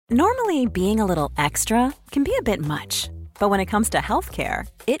Normally, being a little extra can be a bit much, but when it comes to healthcare,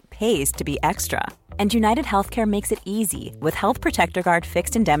 it pays to be extra. And United Healthcare makes it easy with Health Protector Guard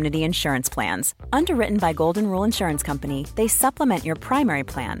fixed indemnity insurance plans. Underwritten by Golden Rule Insurance Company, they supplement your primary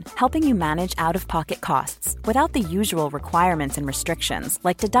plan, helping you manage out-of-pocket costs without the usual requirements and restrictions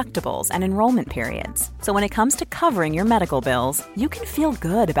like deductibles and enrollment periods. So when it comes to covering your medical bills, you can feel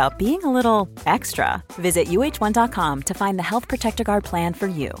good about being a little extra. Visit uh1.com to find the Health Protector Guard plan for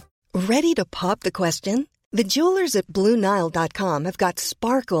you. Ready to pop the question? The jewelers at BlueNile.com have got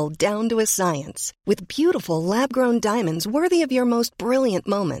sparkle down to a science with beautiful lab-grown diamonds worthy of your most brilliant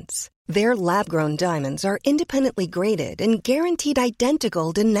moments. Their lab-grown diamonds are independently graded and guaranteed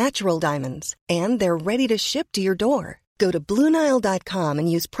identical to natural diamonds, and they're ready to ship to your door. Go to BlueNile.com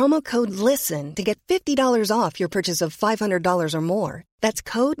and use promo code LISTEN to get $50 off your purchase of $500 or more. That's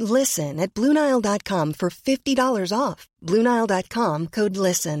code LISTEN at BlueNile.com for $50 off. BlueNile.com, code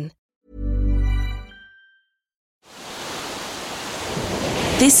LISTEN.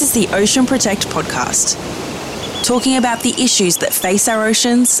 This is the Ocean Protect podcast, talking about the issues that face our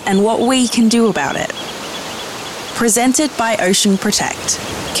oceans and what we can do about it. Presented by Ocean Protect,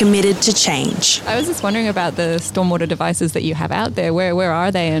 committed to change. I was just wondering about the stormwater devices that you have out there. Where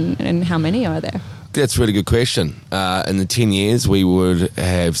are they and how many are there? That's a really good question. In the 10 years, we would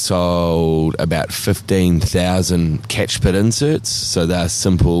have sold about 15,000 catch pit inserts. So they're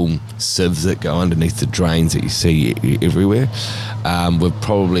simple sieves that go underneath the drains that you see everywhere. We've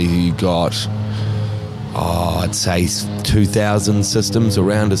probably got, I'd say 2,000 systems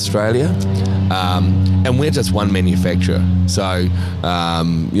around Australia. And we're just one manufacturer. So,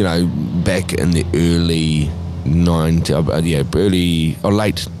 back in the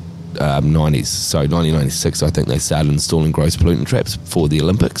late 90s, so 1996 I think they started installing gross pollutant traps for the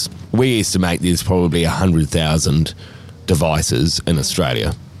Olympics. We estimate there's probably 100,000 devices in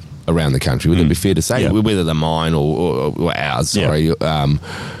Australia around the country. Would it be fair to say? Yeah. Whether they're mine or ours, sorry.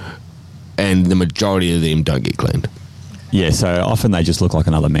 And the majority of them don't get cleaned. Yeah, so often they just look like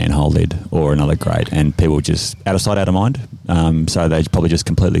another manhole lid or another grate, and people just out of sight, out of mind. So they're probably just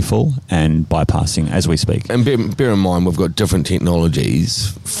completely full and bypassing as we speak. And bear in mind, we've got different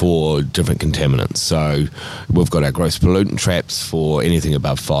technologies for different contaminants. So we've got our gross pollutant traps for anything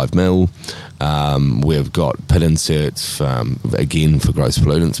above 5 mil. We've got pit inserts, again, for gross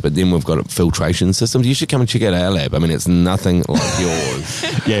pollutants. But then we've got filtration systems. You should come and check out our lab. I mean, it's nothing like yours.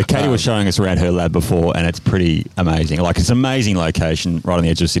 Yeah, Katie was showing us around her lab before, and it's pretty amazing. Like, it's an amazing location right on the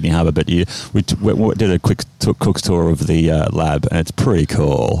edge of Sydney Harbour. But we did a quick cook's tour of the lab, and it's pretty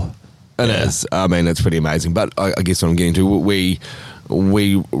cool. It is. I mean, it's pretty amazing. But I guess what I'm getting to, we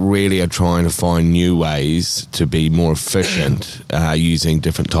really are trying to find new ways to be more efficient using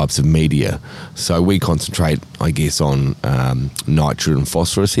different types of media. So we concentrate, I guess, on nitrogen and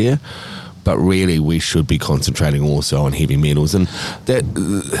phosphorus here. But really, we should be concentrating also on heavy metals. And that,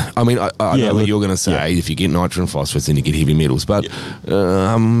 I mean, I know what you're going to say. If you get nitrogen and phosphorus, then you get heavy metals. But,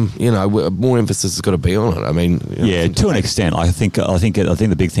 more emphasis has got to be on it. I mean... to an extent. I think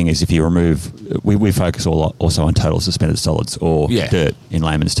the big thing is if you remove... We focus also on total suspended solids or dirt in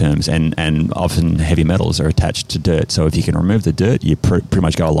layman's terms. And often heavy metals are attached to dirt. So if you can remove the dirt, you pretty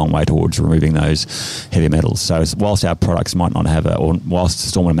much go a long way towards removing those heavy metals. So whilst our products might not have whilst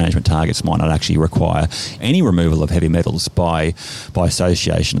stormwater management targets might not actually require any removal of heavy metals by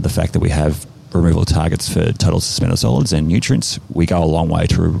association of the fact that we have removal targets for total suspended solids and nutrients, we go a long way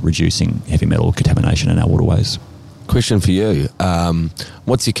to reducing heavy metal contamination in our waterways. Question for you.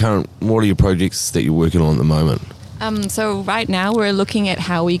 What are your projects that you're working on at the moment? So right now we're looking at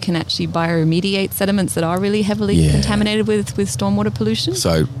how we can actually bioremediate sediments that are really heavily contaminated with stormwater pollution.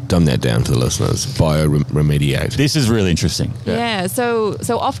 So dumb that down for the listeners. Bioremediate. This is really interesting. Yeah. So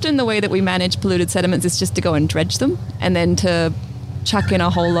often the way that we manage polluted sediments is just to go and dredge them and then to chuck in a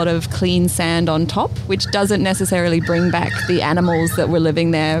whole lot of clean sand on top, which doesn't necessarily bring back the animals that were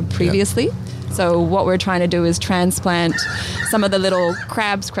living there previously. Yeah. So what we're trying to do is transplant some of the little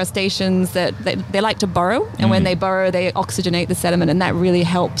crabs, crustaceans that they like to burrow. And when they burrow, they oxygenate the sediment, and that really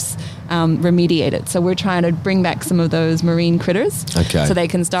helps remediate it. So we're trying to bring back some of those marine critters so they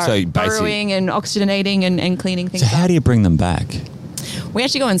can start burrowing and oxygenating and cleaning things up. So how do you bring them back? We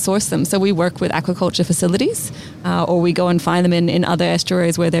actually go and source them. So we work with aquaculture facilities or we go and find them in other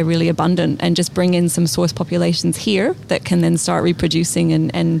estuaries where they're really abundant and just bring in some source populations here that can then start reproducing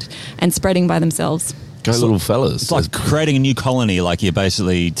and spreading by themselves. Go little fellas. It's like creating a new colony. Like you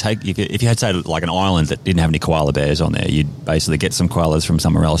basically take, if you had, say, like an island that didn't have any koala bears on there, you'd basically get some koalas from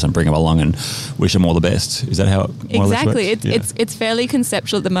somewhere else and bring them along and wish them all the best. Is that how it exactly? Works? It's fairly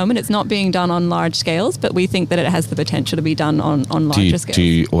conceptual at the moment. It's not being done on large scales, but we think that it has the potential to be done on larger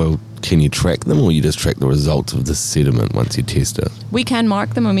scales. Can you track them, or you just track the results of the sediment once you test it? We can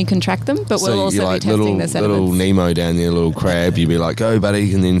mark them and we can track them, but we'll also be testing the sediments. Little Nemo down there, little crab, you'd be like, go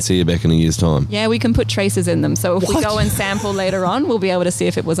buddy, and then see you back in a year's time. Yeah, we can put traces in them. So if we go and sample later on, we'll be able to see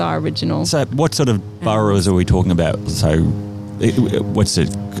if it was our original. So what sort of burrows are we talking about? So what's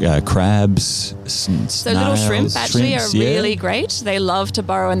it? Crabs, snails, so little shrimp actually are really great. They love to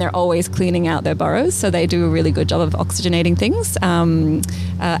burrow and they're always cleaning out their burrows, so they do a really good job of oxygenating things.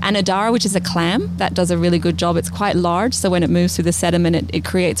 Anodara, which is a clam, that does a really good job. It's quite large, so when it moves through the sediment, it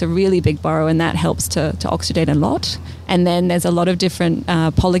creates a really big burrow, and that helps to oxygenate a lot. And then there's a lot of different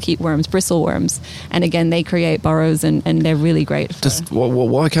polychaete worms, bristle worms, and again, they create burrows and they're really great.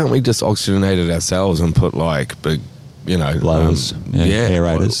 Why can't we just oxygenate it ourselves and put like big, blowers,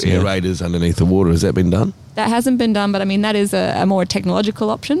 aerators underneath the water? Has that been done? That hasn't been done, but I mean, that is a more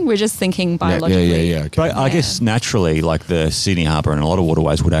technological option. We're just thinking biologically. Yeah. Okay. But I guess naturally, like the Sydney Harbour and a lot of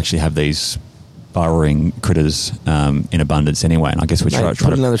waterways would actually have these burrowing critters in abundance anyway, and I guess we're trying to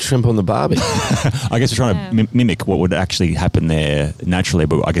put another shrimp on the barbie. I guess we're trying to mimic what would actually happen there naturally,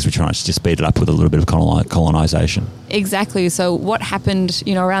 but I guess we're trying to just speed it up with a little bit of colonisation. Exactly. So what happened,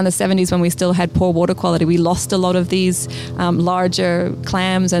 around the 70s when we still had poor water quality, we lost a lot of these larger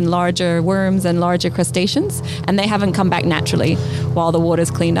clams and larger worms and larger crustaceans, and they haven't come back naturally while the water's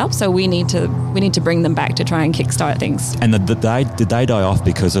cleaned up. So we need to bring them back to try and kickstart things. And did they die off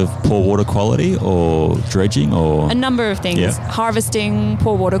because of poor water quality or dredging or a number of things? Harvesting,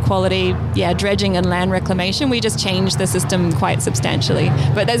 poor water quality, dredging and land reclamation. We just changed the system quite substantially.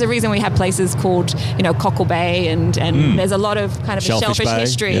 But there's a reason we have places called Cockle Bay and there's a lot of kind of shellfish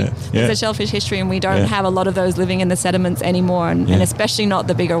history. There's a shellfish history, and we don't have a lot of those living in the sediments anymore, and especially not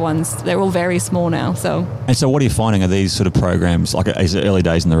the bigger ones. They're all very small now. So what are you finding? Are these sort of programs, like, is it early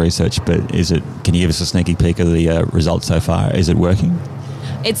days in the research, but can you give us a sneaky peek of the results so far? Is it working?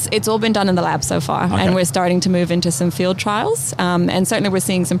 It's all been done in the lab so far, and we're starting to move into some field trials, and certainly we're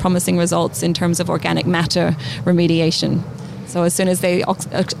seeing some promising results in terms of organic matter remediation. So as soon as they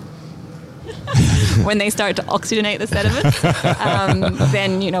when they start to oxygenate the sediment,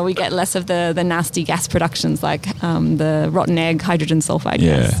 then we get less of the nasty gas productions like the rotten egg hydrogen sulfide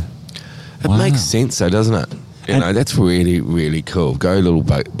gas. It makes sense though, doesn't it? That's really, really cool. Go little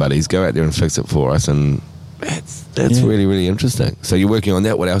buddies, go out there and fix it for us, and that's really, really interesting. So you're working on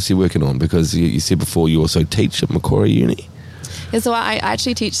that. What else are you working on? Because you said before you also teach at Macquarie Uni. Yeah, so I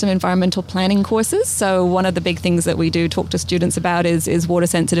actually teach some environmental planning courses. So one of the big things that we do talk to students about is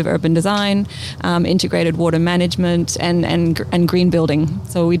water-sensitive urban design, integrated water management, and green building.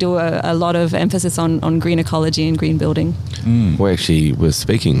 So we do a lot of emphasis on green ecology and green building. We actually were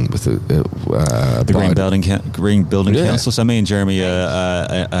speaking with the Green Building Council. So me and Jeremy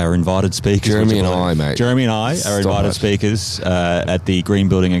are invited speakers. Jeremy and I are invited speakers at the Green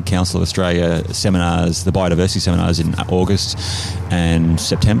Building and Council of Australia seminars, the biodiversity seminars in August and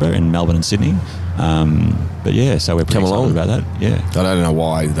September in Melbourne and Sydney. So we're pretty excited about that. Yeah, I don't know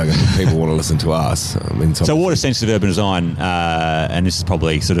why people want to listen to us. So water sensitive urban design, and this is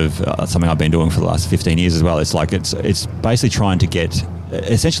probably sort of something I've been doing for the last 15 years as well. It's like it's basically trying to get.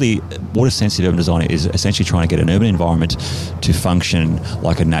 Essentially, water-sensitive urban design is essentially trying to get an urban environment to function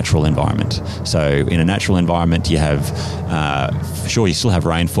like a natural environment. So in a natural environment, you have, you still have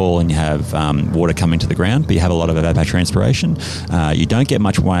rainfall and you have water coming to the ground, but you have a lot of evapotranspiration. You don't get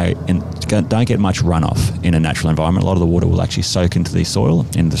much runoff in a natural environment. A lot of the water will actually soak into the soil,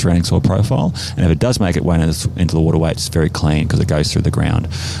 in the surrounding soil profile, and if it does make its way into the waterway, it's very clean because it goes through the ground.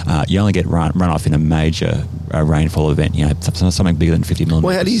 You only get runoff in a major rainfall event, something bigger than 50 millimetres.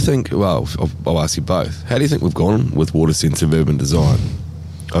 Well, how do you think, I'll ask you both, how do you think we've gone with water-sensitive urban design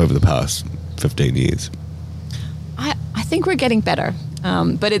over the past 15 years? I think we're getting better,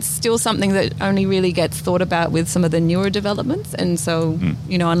 but it's still something that only really gets thought about with some of the newer developments, and so,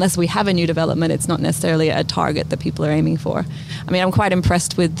 unless we have a new development, it's not necessarily a target that people are aiming for. I mean, I'm quite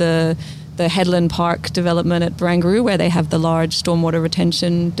impressed with the Headland Park development at Barangaroo, where they have the large stormwater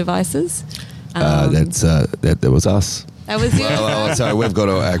retention devices. That was us. That was you. So we've got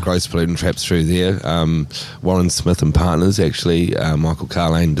our gross pollutant traps through there. Warren Smith and Partners, actually, Michael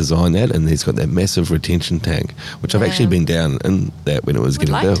Carlane designed that, and he's got that massive retention tank, which I've actually been down in that when it was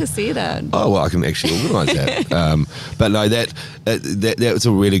getting built. I'd like to see that. Oh, well, I can actually organise that. But no, that was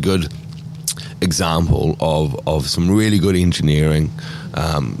a really good example of some really good engineering,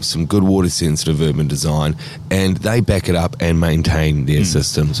 some good water-sensitive urban design, and they back it up and maintain their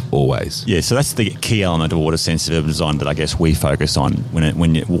systems always. Yeah, so that's the key element of water-sensitive urban design that I guess we focus on.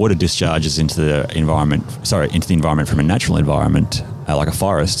 When water discharges into the environment from a natural environment, like a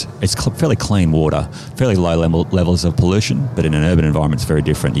forest, it's fairly clean water, fairly low levels of pollution, but in an urban environment it's very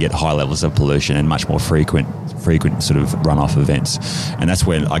different. You get high levels of pollution and much more frequent sort of runoff events. And that's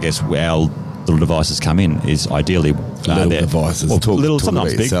when I guess our little devices come in, is ideally devices. Well, talk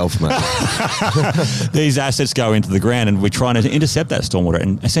sometimes about yourself, mate. These assets go into the ground, and we're trying to intercept that stormwater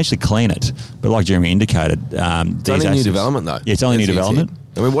and essentially clean it. But like Jeremy indicated, it's only new development, though. Yeah, it's only new development.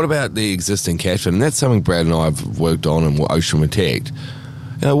 I mean, what about the existing catchment? And that's something Brad and I have worked on in Ocean Protect.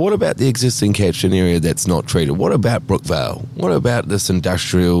 What about the existing catchment area that's not treated? What about Brookvale? What about this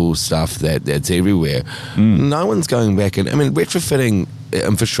industrial stuff that's everywhere? No one's going back and, retrofitting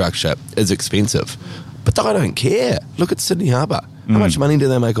infrastructure is expensive, but I don't care. Look at Sydney Harbour. How much money do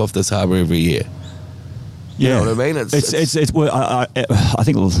they make off this harbour every year? You know what I mean? I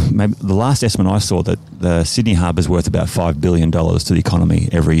think maybe the last estimate I saw that the Sydney Harbour is worth about $5 billion to the economy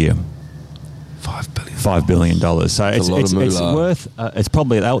every year. $5 billion. So it's worth. It's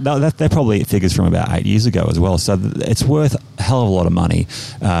probably they're probably figures from about 8 years ago as well. So it's worth a hell of a lot of money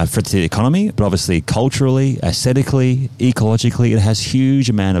for the economy, but obviously culturally, aesthetically, ecologically, it has huge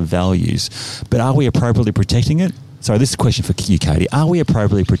amount of values. But are we appropriately protecting it? So this is a question for you, Katie. Are we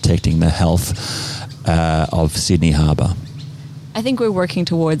appropriately protecting the health of Sydney Harbour? I think we're working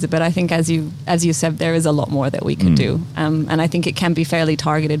towards it, but I think as you said, there is a lot more that we could do. And I think it can be fairly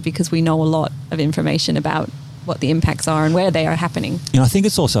targeted because we know a lot of information about what the impacts are and where they are happening. I think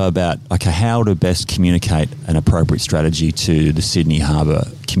it's also about how to best communicate an appropriate strategy to the Sydney Harbour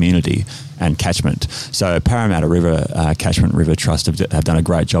community and catchment. So Parramatta River Catchment River Trust have done a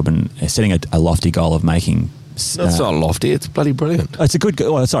great job in setting a lofty goal of making. That's not lofty. It's bloody brilliant. It's a good.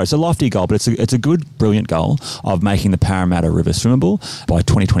 It's a lofty goal, but it's a good, brilliant goal of making the Parramatta River swimmable by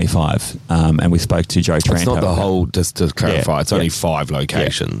 2025. And we spoke to Joe Taranto. It's not the whole. Just to clarify, it's only 5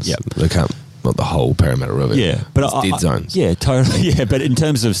 locations. Yeah. They can't. Not the whole Parramatta River. Yeah, but it's dead zones. Yeah, totally. Yeah, but in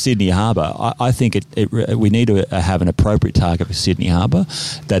terms of Sydney Harbour, I think we need to have an appropriate target for Sydney Harbour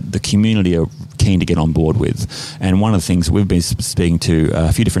that the community are keen to get on board with. And one of the things we've been speaking to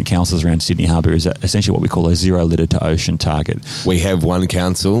a few different councils around Sydney Harbour is essentially what we call a zero litter to ocean target. We have one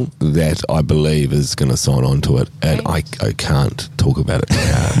council that I believe is going to sign on to it, and I can't talk about it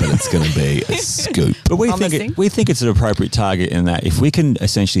now, but it's going to be a scoop. But we think it's an appropriate target in that if we can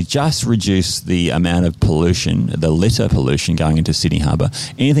essentially just reduce the amount of pollution, the litter pollution going into Sydney Harbour,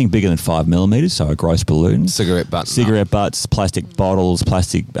 anything bigger than 5 millimetres, so a gross pollutant, cigarette butts, plastic bottles,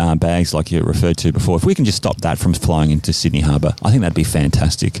 plastic bags like you referred to before, if we can just stop that from flowing into Sydney Harbour, I think that'd be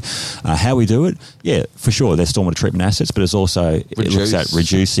fantastic. How we do it? Yeah, for sure, there's stormwater treatment assets, but it looks at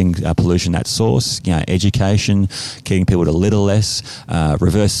reducing pollution at source, education, getting people to litter less,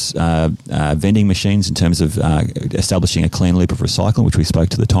 reverse vending machines in terms of establishing a clean loop of recycling, which we spoke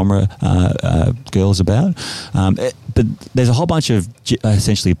to the TOMRA girls about. But there's a whole bunch of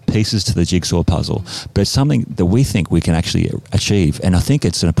essentially pieces to the jigsaw puzzle, but it's something that we think we can actually achieve, and I think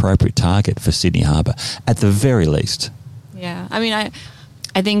it's an appropriate target for Sydney Harbour at the very least. Yeah,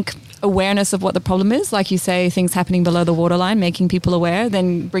 I think awareness of what the problem is, like you say, things happening below the waterline, making people aware,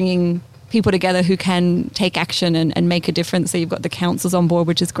 then bringing people together who can take action and make a difference. So you've got the councils on board,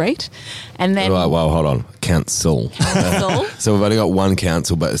 which is great. And then... Well, hold on. Council. So we've only got one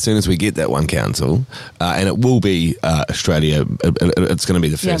council, but as soon as we get that one council, and it will be Australia, it's going to be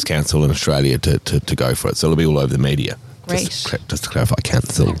the first council in Australia to go for it. So it'll be all over the media. Great. Just to clarify,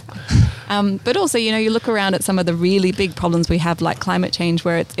 council. But also, you look around at some of the really big problems we have, like climate change,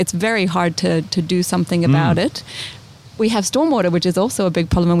 where it's very hard to do something about it. We have stormwater, which is also a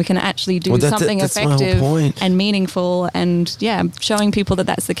big problem, and we can actually do something effective and meaningful, and showing people that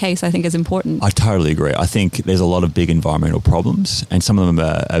that's the case, I think, is important. I totally agree. I think there's a lot of big environmental problems, and some of them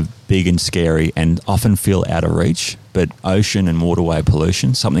are big and scary and often feel out of reach. But ocean and waterway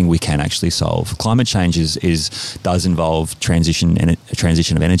pollution, something we can actually solve. Climate change does involve transition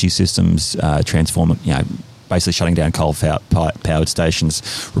of energy systems, basically shutting down coal-powered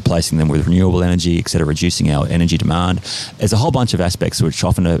stations, replacing them with renewable energy, etc., reducing our energy demand. There's a whole bunch of aspects which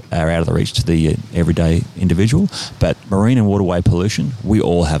often are out of the reach to the everyday individual. But marine and waterway pollution, we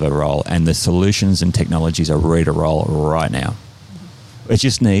all have a role, and the solutions and technologies are ready to roll right now. It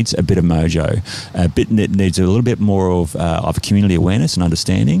just needs a bit of mojo. It needs a little bit more of community awareness and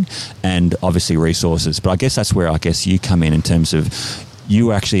understanding, and obviously resources. But I guess that's where you come in terms of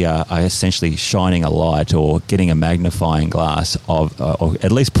you actually are essentially shining a light or getting a magnifying glass of, or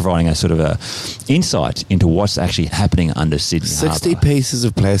at least providing a sort of a insight into what's actually happening under Sydney 60 Harbour. pieces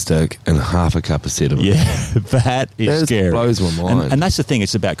of plastic and half a cup of sediment. Yeah, that is scary. Blows my mind. And that's the thing.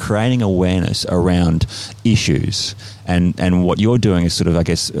 It's about creating awareness around issues. And what you're doing is sort of, I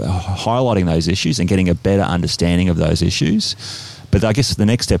guess, highlighting those issues and getting a better understanding of those issues. But I guess the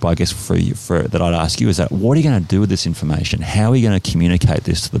next step, I guess, for that I'd ask you is that what are you going to do with this information? How are you going to communicate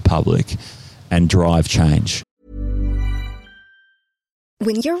this to the public and drive change?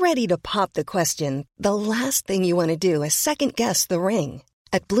 When you're ready to pop the question, the last thing you want to do is second-guess the ring.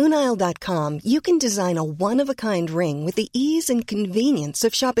 At BlueNile.com, you can design a one-of-a-kind ring with the ease and convenience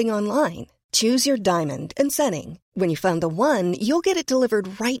of shopping online. Choose your diamond and setting. When you find the one, you'll get it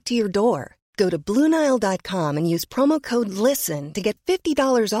delivered right to your door. Go to BlueNile.com and use promo code LISTEN to get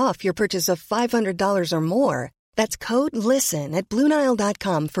 $50 off your purchase of $500 or more. That's code LISTEN at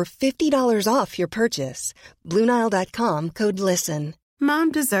BlueNile.com for $50 off your purchase. BlueNile.com, code LISTEN.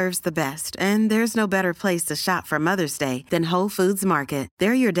 Mom deserves the best, and there's no better place to shop for Mother's Day than Whole Foods Market.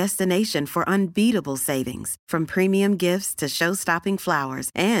 They're your destination for unbeatable savings, from premium gifts to show-stopping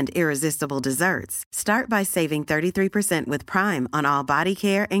flowers and irresistible desserts. Start by saving 33% with Prime on all body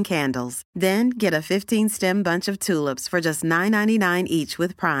care and candles. Then get a 15-stem bunch of tulips for just $9.99 each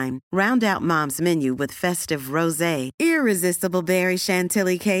with Prime. Round out Mom's menu with festive rosé, irresistible berry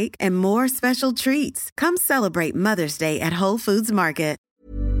chantilly cake, and more special treats. Come celebrate Mother's Day at Whole Foods Market.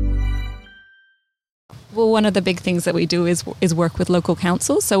 Well, one of the big things that we do is work with local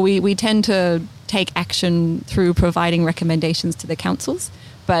councils. So we tend to take action through providing recommendations to the councils.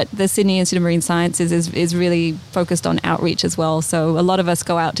 But the Sydney Institute of Marine Sciences is really focused on outreach as well. So a lot of us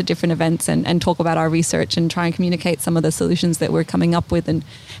go out to different events and talk about our research and try and communicate some of the solutions that we're coming up with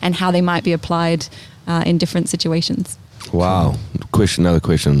and how they might be applied in different situations. Wow. Another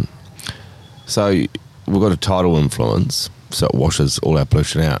question. So we've got a tidal influence, so it washes all our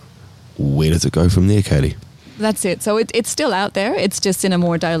pollution out. Where does it go from there, Katie? That's it. So it's still out there. It's just in a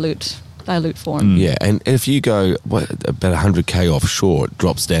more dilute form. Yeah, and if you go about 100k offshore, it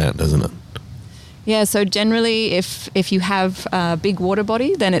drops down, doesn't it? Yeah, so generally if you have a big water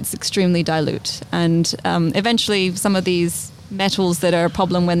body, then it's extremely dilute. And eventually some of these metals that are a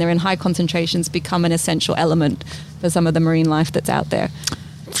problem when they're in high concentrations become an essential element for some of the marine life that's out there.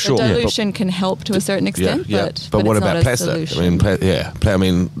 Sure. The dilution can help to a certain extent, but what about plastic? Solution. I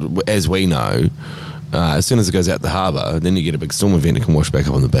mean, as we know, as soon as it goes out the harbour, then you get a big storm event and can wash back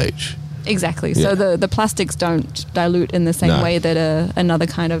up on the beach. Exactly. So the plastics don't dilute in the same way that another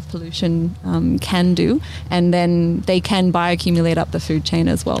kind of pollution can do, and then they can bioaccumulate up the food chain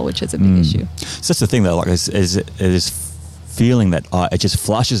as well, which is a big issue. So that's the thing, though. Like, is feeling that it just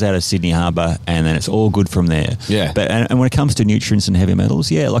flushes out of Sydney Harbour and then it's all good from there. Yeah. But and when it comes to nutrients and heavy metals,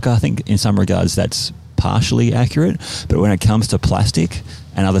 like I think in some regards that's partially accurate. But when it comes to plastic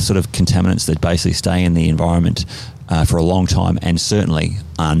and other sort of contaminants that basically stay in the environment for a long time and certainly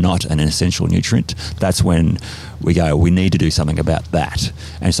are not an essential nutrient, that's when we go, we need to do something about that.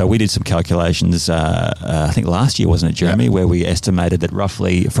 And so we did some calculations, I think last year, wasn't it, Jeremy, where we estimated that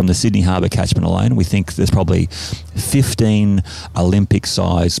roughly from the Sydney Harbour catchment alone, we think there's probably 15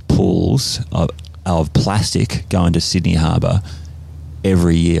 Olympic-sized pools of plastic going to Sydney Harbour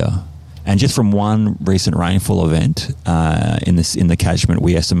every year. And just from one recent rainfall event in the catchment,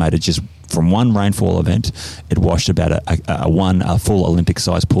 we estimated just from one rainfall event, it washed about a full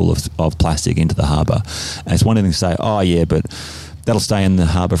Olympic-sized pool of plastic into the harbour. And it's one thing to say, but that'll stay in the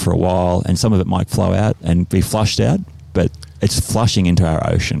harbour for a while, and some of it might flow out and be flushed out, but it's flushing into our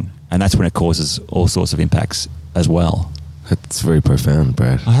ocean, and that's when it causes all sorts of impacts as well. It's very profound,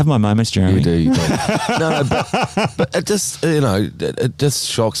 Brad. I have my moments, Jeremy. You do. No, but it just, it just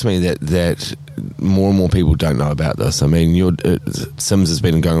shocks me that more and more people don't know about this. I mean, Sims has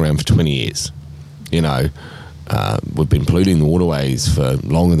been going around for 20 years. We've been polluting the waterways for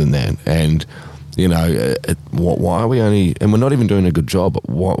longer than that. And, why are we only, and we're not even doing a good job,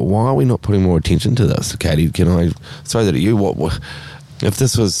 why are we not putting more attention to this? Katie, can I throw that at you? What if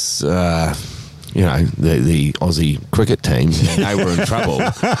this was... the Aussie cricket team, they were in trouble.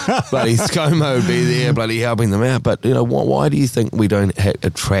 Bloody ScoMo would be there, bloody helping them out. But why do you think we don't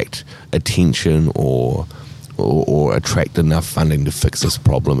attract attention or attract enough funding to fix this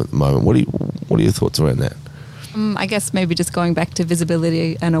problem at the moment? What are your thoughts around that? I guess maybe just going back to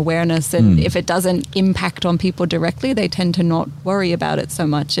visibility and awareness, and if it doesn't impact on people directly, they tend to not worry about it so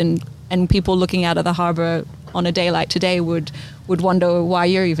much. And people looking out of the harbour on a day like today would wonder why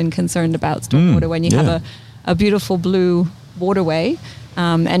you're even concerned about stormwater when you have a beautiful blue waterway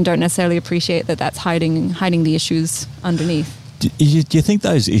and don't necessarily appreciate that that's hiding the issues underneath. Do you think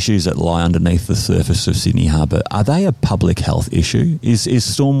those issues that lie underneath the surface of Sydney Harbour, are they a public health issue? Is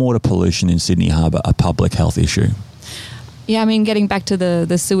stormwater pollution in Sydney Harbour a public health issue? Yeah, I mean, getting back to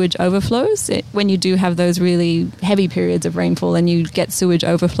the sewage overflows, when you do have those really heavy periods of rainfall and you get sewage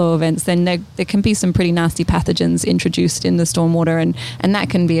overflow events, then there can be some pretty nasty pathogens introduced in the stormwater, and that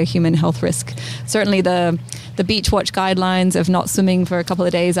can be a human health risk. Certainly the Beach Watch guidelines of not swimming for a couple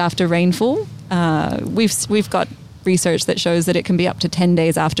of days after rainfall, we've got research that shows that it can be up to 10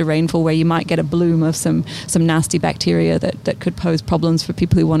 days after rainfall where you might get a bloom of some nasty bacteria that could pose problems for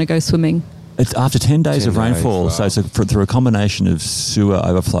people who want to go swimming. It's after 10 days of rainfall, wow. So it's through a combination of sewer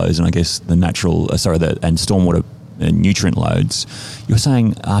overflows and I guess the natural, and stormwater nutrient loads. You're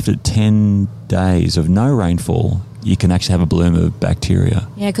saying after 10 days of no rainfall, you can actually have a bloom of bacteria.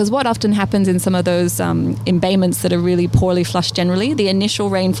 Yeah, because what often happens in some of those embayments that are really poorly flushed generally, the initial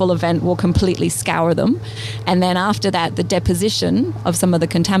rainfall event will completely scour them. And then after that, the deposition of some of the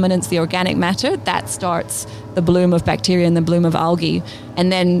contaminants, the organic matter, that starts the bloom of bacteria and the bloom of algae.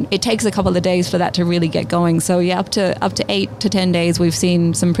 And then it takes a couple of days for that to really get going. So yeah, up to 8 to 10 days, we've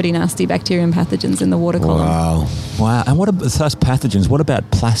seen some pretty nasty bacteria and pathogens in the water column. Wow. And what about those pathogens? What about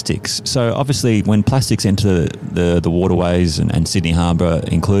plastics? So obviously when plastics enter the waterways and Sydney Harbour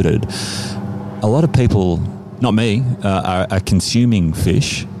included, a lot of people, not me, are consuming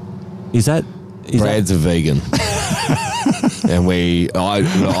fish. Brad's a vegan. And we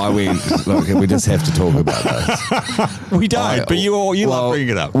just have to talk about this. We don't, but you love bringing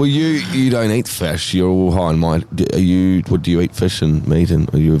it up. Well, you don't eat fish. You're all high and mighty. Do you eat fish and meat?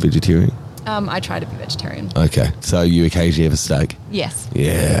 And are you a vegetarian? I try to be vegetarian. Okay, so you occasionally have a steak? Yes.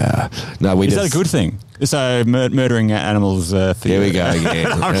 Yeah. No, Is that a good thing? So murdering animals for Here we go again.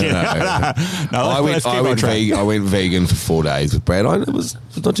 I went vegan for 4 days with Brad. It was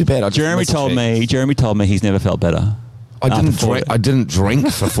not too bad. Jeremy told me he's never felt better. I didn't drink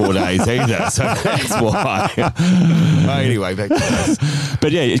for 4 days either, so that's why. Anyway, back to this.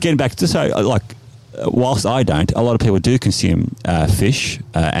 But yeah, getting back to whilst I don't, a lot of people do consume fish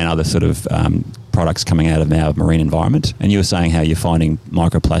and other sort of products coming out of our marine environment. And you were saying how you're finding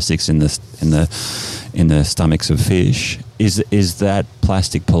microplastics in the stomachs of fish. Is that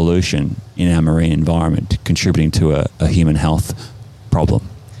plastic pollution in our marine environment contributing to a human health problem?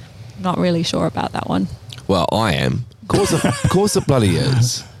 Not really sure about that one. Well, I am. Of course it bloody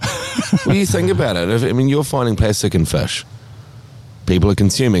is. What do you think about it? I mean, you're finding plastic in fish. People are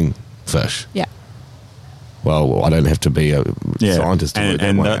consuming fish. Yeah. Well, I don't have to be a scientist to work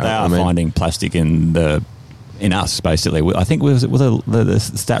that one out. They are finding plastic in us, basically. I think was the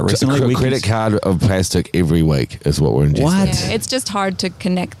stat recently. A credit card of plastic every week is what we're ingesting. What? Yeah, it's just hard to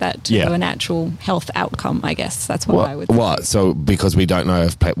connect that to an actual health outcome, I guess. That's what I would say. What? So because we don't know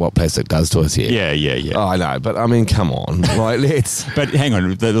what plastic does to us yet? Yeah. Oh, I know, but I mean, come on. But hang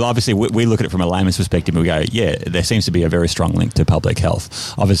on. Obviously, we look at it from a layman's perspective and we go, yeah, there seems to be a very strong link to public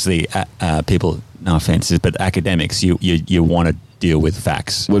health. Obviously, people, no offences, but academics, you want to deal with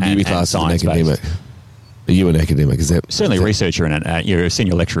facts. Would you be classed as an academic? Are you an academic? Is that certainly a researcher and you're a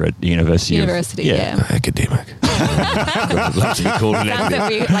senior lecturer at the university? Yeah. Academic. I'd love to be called an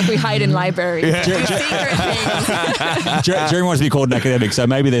academic. We hide in libraries. Yeah. Do secret things. Jeremy wants to be called an academic, so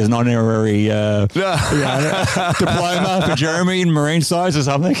maybe there's an honorary diploma for Jeremy in marine science or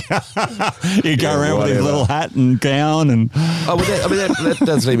something. You go around with his little hat and gown and. That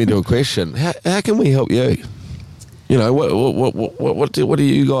does lead me to a question. How can we help you? You know, what are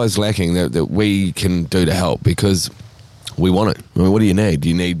you guys lacking that we can do to help? Because we want it. I mean, what do you need? Do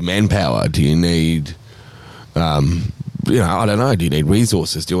you need manpower? Do you need, I don't know. Do you need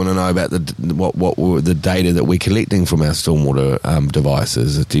resources? Do you want to know about the data that we're collecting from our stormwater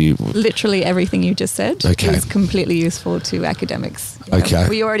devices? Literally everything you just said is completely useful to academics.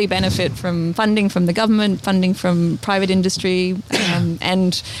 We already benefit from funding from the government, funding from private industry,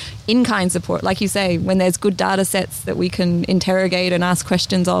 and in-kind support. Like you say, when there's good data sets that we can interrogate and ask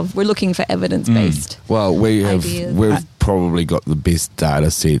questions of, we're looking for evidence-based Well, we've probably got the best data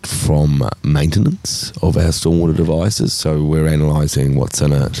set from maintenance of our stormwater devices, so we're analysing what's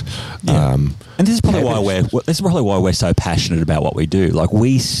in it. Yeah. And this is probably why we're so passionate about what we do. Like,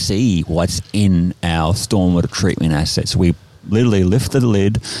 we see what's in our stormwater treatment assets. We literally lift the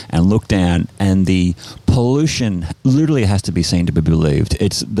lid and look down, and the pollution literally has to be seen to be believed.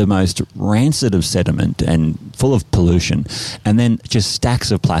 It's the most rancid of sediment and full of pollution, and then just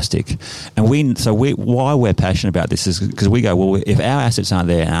stacks of plastic. And why we're passionate about this is because we go, well, if our assets aren't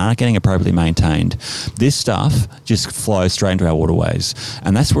there and aren't getting appropriately maintained, this stuff just flows straight into our waterways.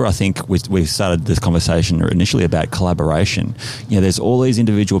 And that's where I think we started this conversation initially about collaboration. There's all these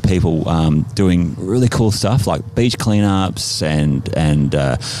individual people doing really cool stuff like beach cleanups and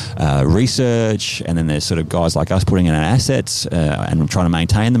research, and then there's sort of guys like us putting in our assets and trying to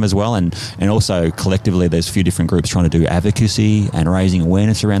maintain them as well, and also collectively there's a few different groups trying to do advocacy and raising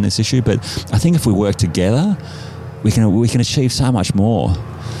awareness around this issue. But I think if we work together, we can achieve so much more.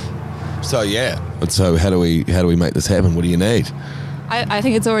 So how do we make this happen? What do you need? I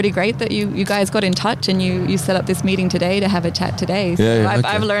think it's already great that you guys got in touch and you set up this meeting today to have a chat today. So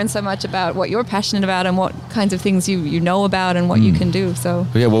I've learned so much about what you're passionate about and what kinds of things you know about and what you can do. So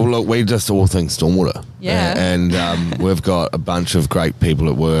well, look, we just all think stormwater. Yeah. And we've got a bunch of great people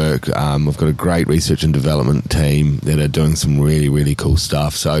at work. We've got a great research and development team that are doing some really, really cool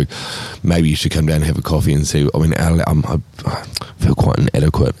stuff. So maybe you should come down and have a coffee and see. I mean, I feel quite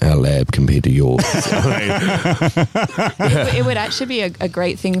inadequate, our lab, compared to yours. It would actually be a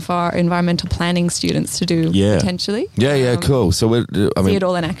great thing for our environmental planning students to do, potentially. Cool. So see it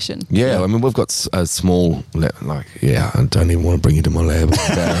all in action. I mean, we've got a small, I don't even want to bring you to my lab.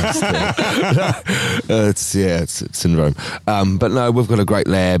 It's syndrome. But no, we've got a great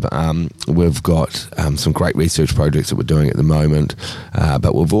lab. We've got some great research projects that we're doing at the moment.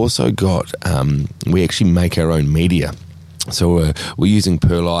 But we've also got, we actually make our own media. So we're using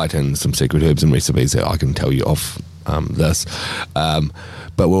perlite and some secret herbs and recipes that I can tell you off this.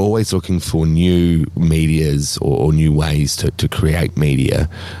 But we're always looking for new medias or new ways to create media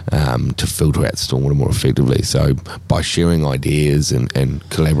to filter out stormwater more effectively. So by sharing ideas and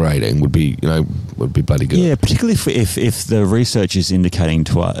collaborating would be bloody good. Yeah, particularly if the research is indicating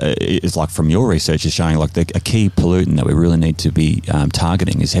to us, it's like from your research is showing like a key pollutant that we really need to be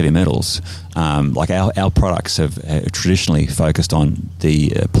targeting is heavy metals. Like our products have traditionally focused on the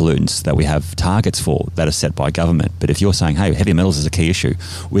pollutants that we have targets for that are set by government. But if you're saying, hey, heavy metals is a key issue,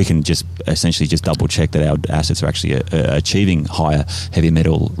 we can just essentially just double check that our assets are actually achieving higher heavy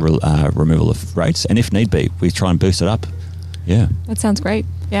metal removal of rates. And if need be, we try and boost it up. Yeah. That sounds great.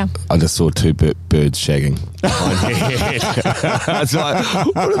 Yeah. I just saw two birds shagging behind your head. It's like,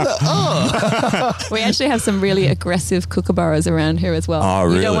 what are the... We actually have some really aggressive kookaburras around here as well. Oh,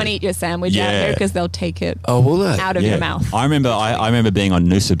 really? You don't want to eat your sandwich out here because they'll take it out of your mouth. I remember being on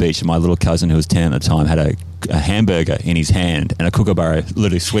Noosa Beach and my little cousin who was 10 at the time had a hamburger in his hand and a kookaburra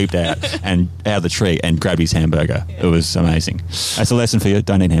literally swooped out and out of the tree and grabbed his hamburger. It was amazing. That's a lesson for you.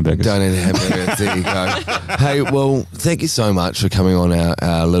 Don't eat hamburgers. Don't eat hamburgers. There you go. Hey, well, thank you so much for coming on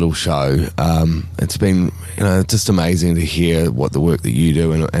our little show. It's been just amazing to hear what the work that you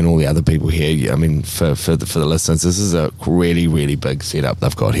do and all the other people here. I mean, for the listeners, this is a really, really big setup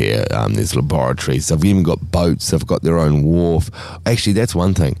they've got here. There's laboratories. They've even got boats. They've got their own wharf. Actually, that's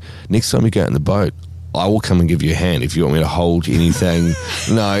one thing. Next time you go out in the boat, I will come and give you a hand if you want me to hold anything.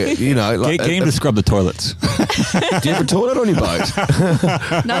 No, get him to scrub the toilets. Do you have a toilet on your boat?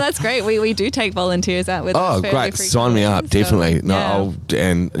 No, that's great. We do take volunteers out with us. Oh, great! Sign me up, definitely.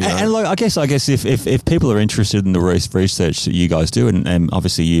 And look, I guess if people are interested in the research that you guys do, and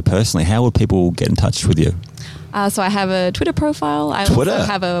obviously you personally, how would people get in touch with you? So I have a Twitter profile. I also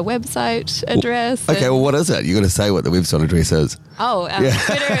have a website address. Okay, well, what is it? You got to say what the website address is.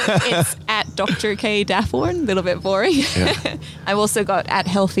 Twitter, it's at Dr. K Daffhorn. A little bit boring. Yeah. I've also got at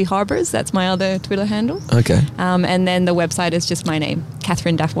Healthy Harbours. That's my other Twitter handle. Okay. And then the website is just my name,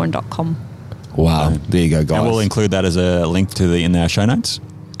 KatherineDaffhorn.com. Wow. There you go, guys. And we'll include that as a link in our show notes.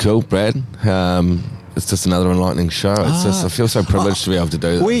 Cool, Brad. It's just another enlightening show. It's just, I feel so privileged to be able to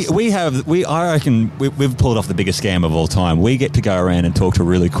do this. I reckon we've pulled off the biggest scam of all time. We get to go around and talk to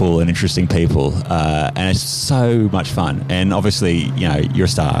really cool and interesting people, and it's so much fun. And obviously, you're a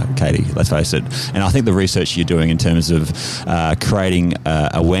star, Katie. Let's face it. And I think the research you're doing in terms of creating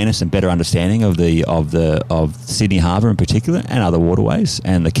awareness and better understanding of Sydney Harbour in particular and other waterways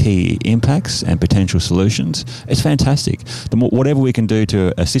and the key impacts and potential solutions, it's fantastic. Whatever we can do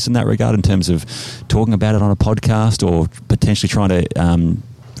to assist in that regard in terms of talking about it on a podcast or potentially trying to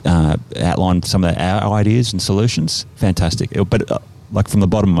outline some of our ideas and solutions, fantastic. But from the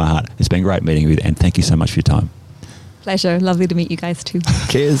bottom of my heart, it's been great meeting you, and thank you so much for your time. Pleasure. Lovely to meet you guys too.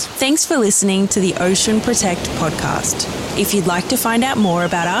 Cheers. Thanks for listening to the Ocean Protect podcast. If you'd like to find out more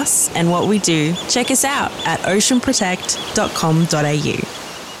about us and what we do, check us out at oceanprotect.com.au.